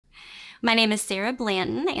My name is Sarah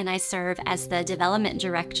Blanton, and I serve as the Development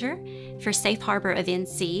Director for Safe Harbor of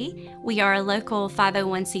NC. We are a local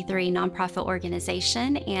 501c3 nonprofit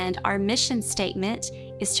organization, and our mission statement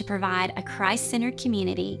is to provide a Christ-centered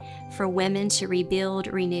community for women to rebuild,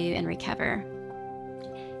 renew, and recover.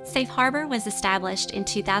 Safe Harbor was established in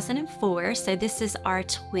 2004, so this is our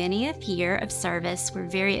 20th year of service. We're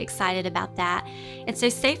very excited about that. And so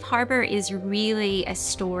Safe Harbor is really a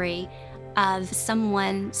story of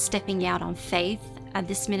someone stepping out on faith.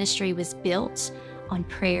 This ministry was built on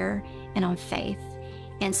prayer and on faith.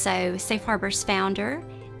 And so Safe Harbor's founder,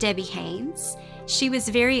 Debbie Haynes, she was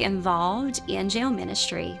very involved in jail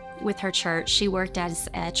ministry with her church. She worked as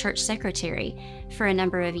a church secretary for a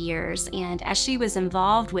number of years. And as she was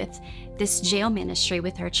involved with this jail ministry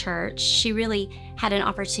with her church, she really had an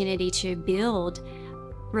opportunity to build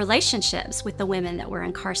relationships with the women that were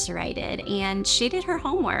incarcerated. And she did her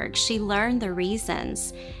homework. She learned the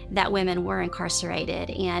reasons that women were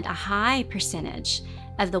incarcerated, and a high percentage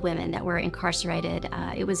of the women that were incarcerated,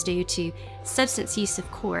 it was due to substance use, of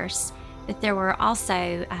course, but there were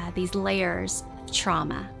also these layers of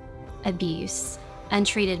trauma, abuse,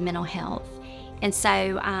 untreated mental health. And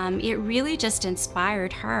so it really just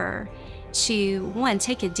inspired her to, one,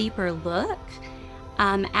 take a deeper look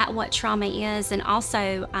at what trauma is, and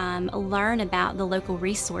also learn about the local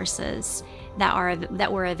resources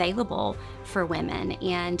that were available for women.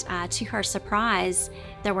 And to her surprise,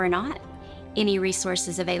 there were not any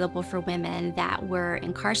resources available for women that were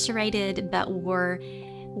incarcerated but were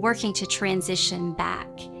working to transition back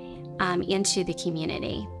into the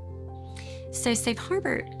community. So Safe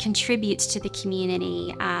Harbor contributes to the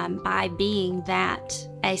community by being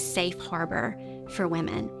a safe harbor for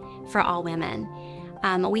women, for all women.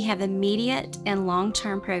 We have immediate and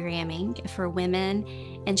long-term programming for women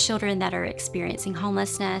and children that are experiencing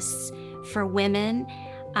homelessness, for women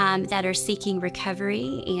that are seeking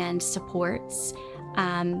recovery and supports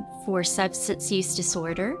for substance use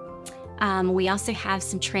disorder. We also have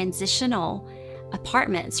some transitional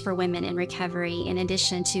apartments for women in recovery, in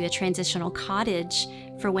addition to a transitional cottage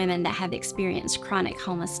for women that have experienced chronic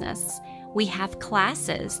homelessness. We have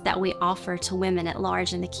classes that we offer to women at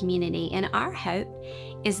large in the community, and our hope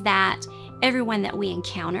is that everyone that we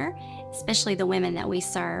encounter, especially the women that we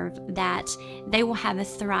serve, that they will have a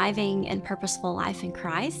thriving and purposeful life in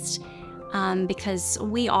Christ, because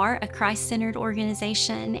we are a Christ-centered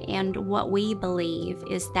organization, and what we believe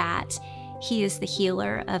is that He is the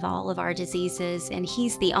healer of all of our diseases, and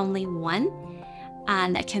He's the only one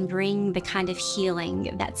that can bring the kind of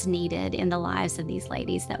healing that's needed in the lives of these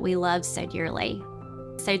ladies that we love so dearly.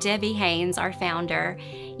 So Debbie Haynes, our founder,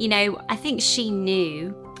 I think she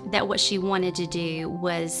knew that what she wanted to do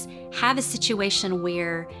was have a situation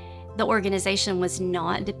where the organization was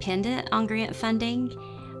not dependent on grant funding,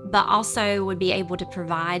 but also would be able to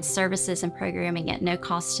provide services and programming at no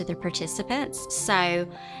cost to their participants. So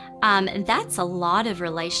that's a lot of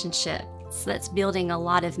relationships. That's building a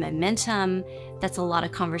lot of momentum. That's a lot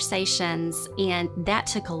of conversations, and that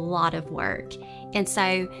took a lot of work. And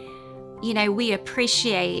so, we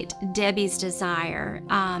appreciate Debbie's desire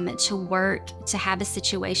to work to have a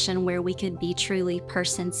situation where we could be truly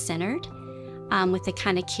person-centered with the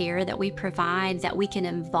kind of care that we provide, that we can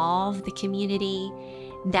involve the community,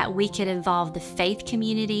 that we could involve the faith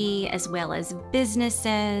community, as well as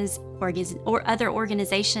businesses or other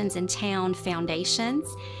organizations and town foundations.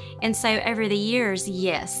 And so over the years,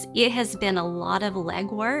 yes, it has been a lot of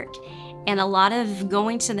legwork and a lot of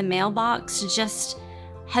going to the mailbox, just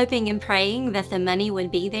hoping and praying that the money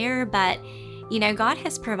would be there. But, God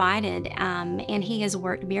has provided and He has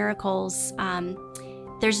worked miracles.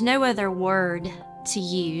 There's no other word to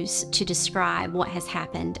use to describe what has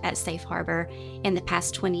happened at Safe Harbor in the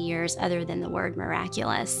past 20 years other than the word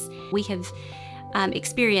miraculous. We have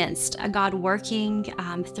experienced God working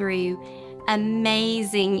through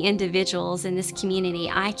amazing individuals in this community.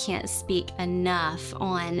 I can't speak enough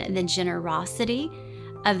on the generosity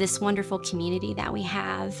of this wonderful community that we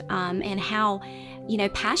have, and how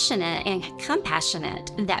passionate and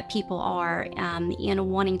compassionate that people are in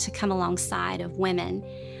wanting to come alongside of women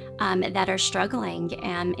that are struggling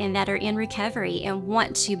and that are in recovery and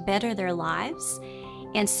want to better their lives.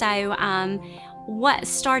 And so what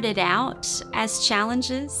started out as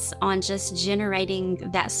challenges on just generating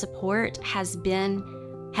that support has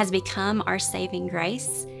become our saving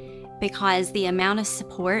grace, because the amount of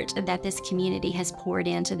support that this community has poured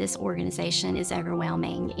into this organization is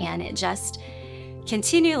overwhelming, and it just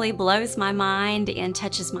continually blows my mind and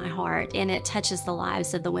touches my heart, and it touches the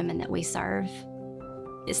lives of the women that we serve.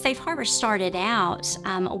 Safe Harbor started out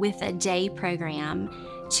with a day program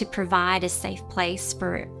to provide a safe place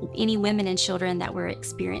for any women and children that were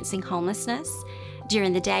experiencing homelessness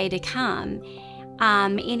during the day to come.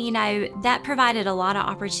 And that provided a lot of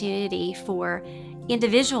opportunity for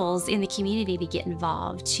individuals in the community to get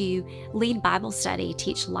involved, to lead Bible study,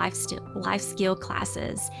 teach life skill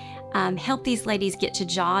classes, help these ladies get to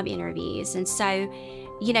job interviews. And so,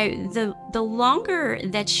 the longer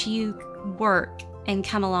that you work and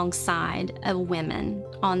come alongside of women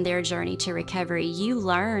on their journey to recovery, you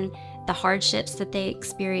learn the hardships that they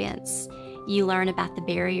experience. You learn about the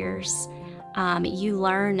barriers. You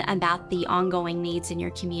learn about the ongoing needs in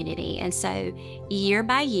your community. And so year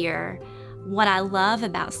by year, what I love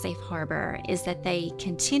about Safe Harbor is that they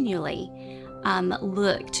continually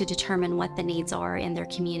look to determine what the needs are in their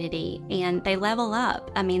community, and they level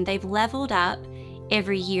up. I mean, they've leveled up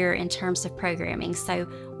every year in terms of programming. So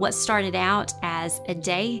what started out as a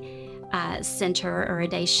day center or a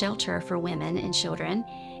day shelter for women and children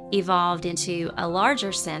evolved into a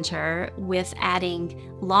larger center with adding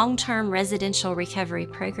long-term residential recovery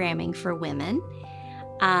programming for women,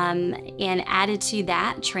 and added to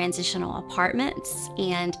that transitional apartments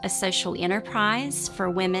and a social enterprise for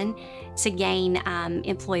women to gain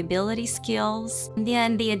employability skills. And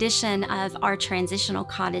then the addition of our transitional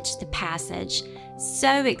cottage, The Passage.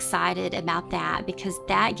 So excited about that, because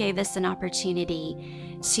that gave us an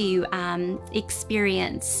opportunity to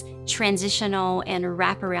experience transitional and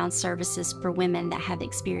wraparound services for women that have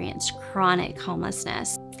experienced chronic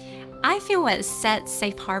homelessness. I feel what sets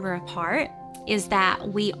Safe Harbor apart is that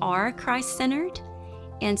we are Christ-centered,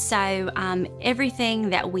 and so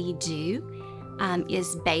everything that we do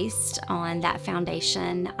is based on that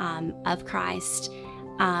foundation of Christ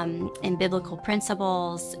and biblical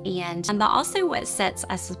principles. But also what sets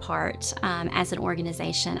us apart as an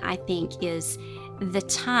organization, I think, is the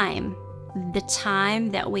time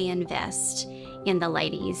that we invest in the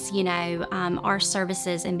ladies. Our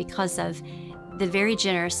services, and because of the very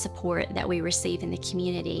generous support that we receive in the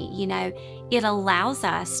community, it allows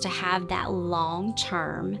us to have that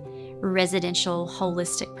long-term residential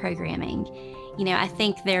holistic programming. I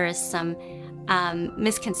think there is some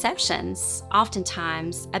misconceptions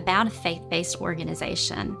oftentimes about a faith-based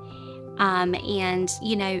organization.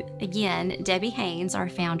 Again, Debbie Haynes, our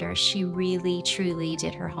founder, she really, truly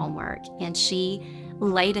did her homework, and she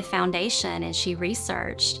laid a foundation, and she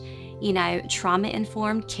researched,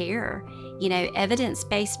 trauma-informed care,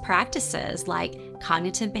 evidence-based practices like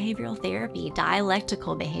cognitive behavioral therapy,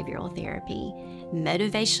 dialectical behavioral therapy,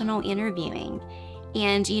 motivational interviewing.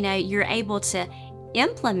 And, you're able to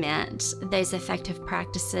implement those effective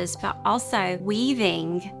practices, but also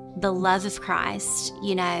weaving the love of Christ,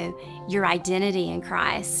 your identity in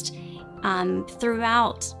Christ,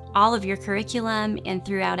 throughout all of your curriculum and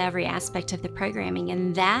throughout every aspect of the programming.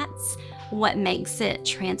 And that's what makes it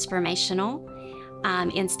transformational,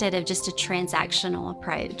 instead of just a transactional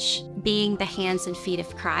approach. Being the hands and feet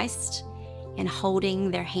of Christ and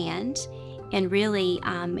holding their hand and really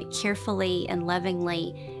carefully and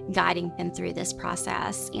lovingly guiding them through this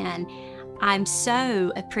process. And I'm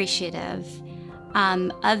so appreciative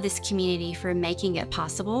of this community for making it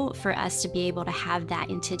possible for us to be able to have that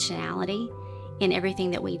intentionality in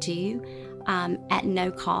everything that we do at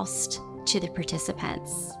no cost to the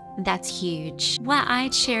participants. That's huge. What I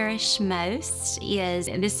cherish most is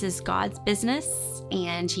this is God's business,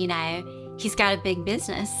 and He's got a big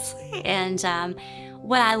business. And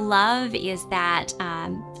what I love is that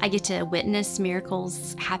I get to witness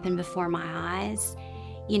miracles happen before my eyes.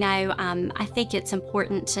 I think it's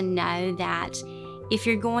important to know that if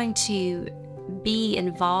you're going to be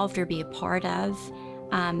involved or be a part of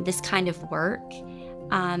this kind of work,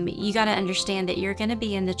 you got to understand that you're going to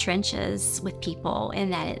be in the trenches with people,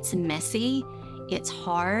 and that it's messy, it's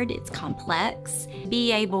hard, it's complex.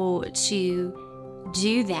 Be able to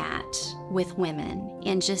do that with women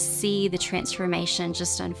and just see the transformation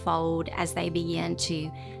just unfold as they begin to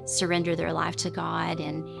surrender their life to God,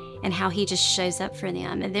 and how He just shows up for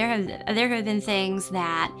them. And there have been things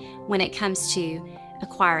that, when it comes to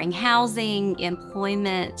acquiring housing,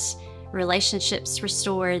 employment, relationships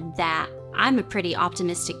restored, that I'm a pretty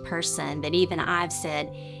optimistic person, that even I've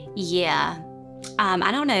said, yeah,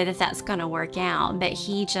 I don't know that that's going to work out, but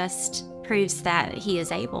He just proves that He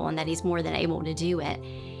is able, and that He's more than able to do it.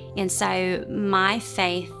 And so my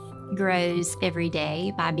faith grows every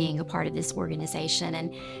day by being a part of this organization.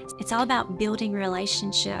 And it's all about building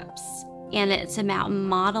relationships, and it's about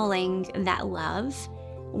modeling that love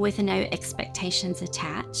with no expectations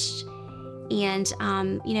attached. And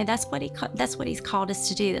that's what He's called us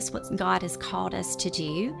to do. That's what God has called us to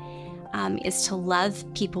do. is to love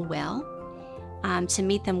people well, to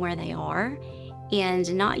meet them where they are,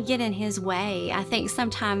 and not get in His way. I think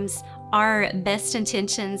sometimes our best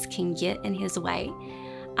intentions can get in His way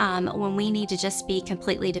when we need to just be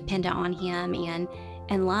completely dependent on Him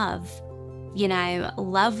and love.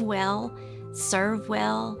 Love well, serve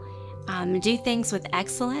well, do things with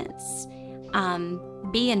excellence,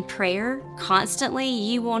 be in prayer constantly.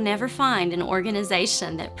 You will never find an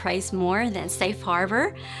organization that prays more than Safe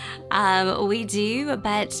Harbor. We do,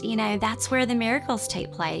 but that's where the miracles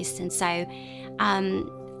take place. And so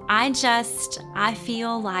I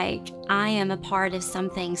feel like I am a part of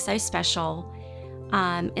something so special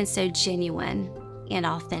and so genuine and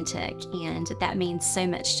authentic, and that means so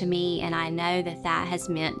much to me, and I know that has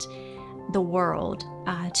meant the world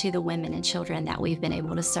to the women and children that we've been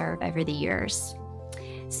able to serve over the years.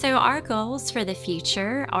 So our goals for the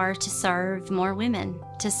future are to serve more women,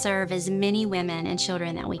 to serve as many women and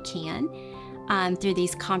children that we can through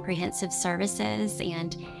these comprehensive services.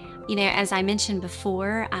 And as I mentioned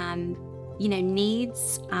before, the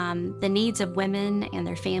needs of women and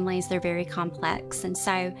their families, they're very complex. And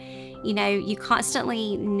so, you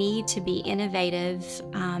constantly need to be innovative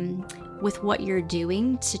with what you're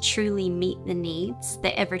doing to truly meet the needs,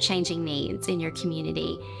 the ever-changing needs in your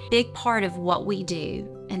community. Big part of what we do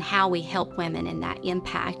and how we help women and that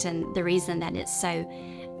impact, and the reason that it's so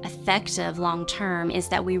effective long-term, is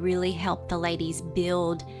that we really help the ladies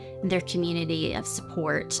build their community of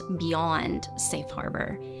support beyond Safe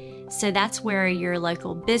Harbor. So that's where your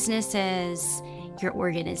local businesses, your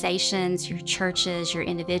organizations, your churches, your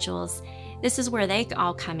individuals, this is where they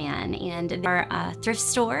all come in. And our thrift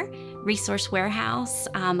store, resource warehouse,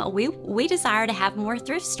 we desire to have more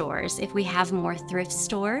thrift stores. If we have more thrift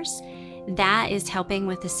stores, that is helping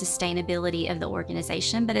with the sustainability of the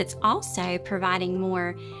organization, but it's also providing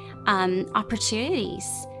more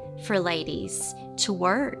opportunities for ladies to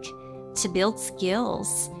work, to build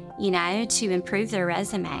skills, to improve their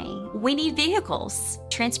resume. We need vehicles.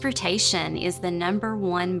 Transportation is the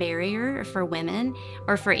 #1 barrier for women,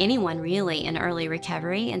 or for anyone really, in early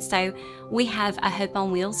recovery. And so we have a Hope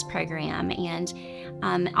on Wheels program. And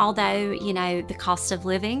although, the cost of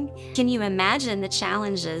living, can you imagine the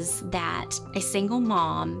challenges that a single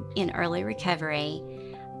mom in early recovery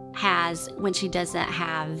has when she doesn't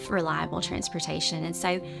have reliable transportation? And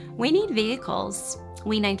so we need vehicles.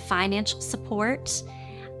 We need financial support,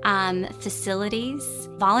 facilities,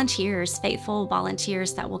 volunteers, faithful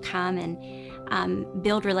volunteers that will come and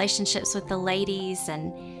build relationships with the ladies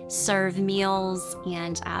and serve meals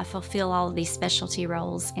and fulfill all of these specialty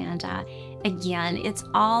roles. And again, it's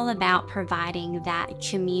all about providing that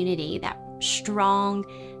community, that strong,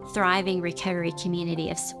 thriving recovery community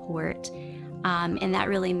of support, and that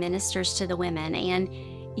really ministers to the women. And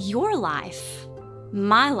your life,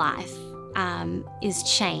 my life, is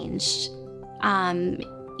changed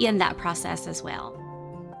in that process as well.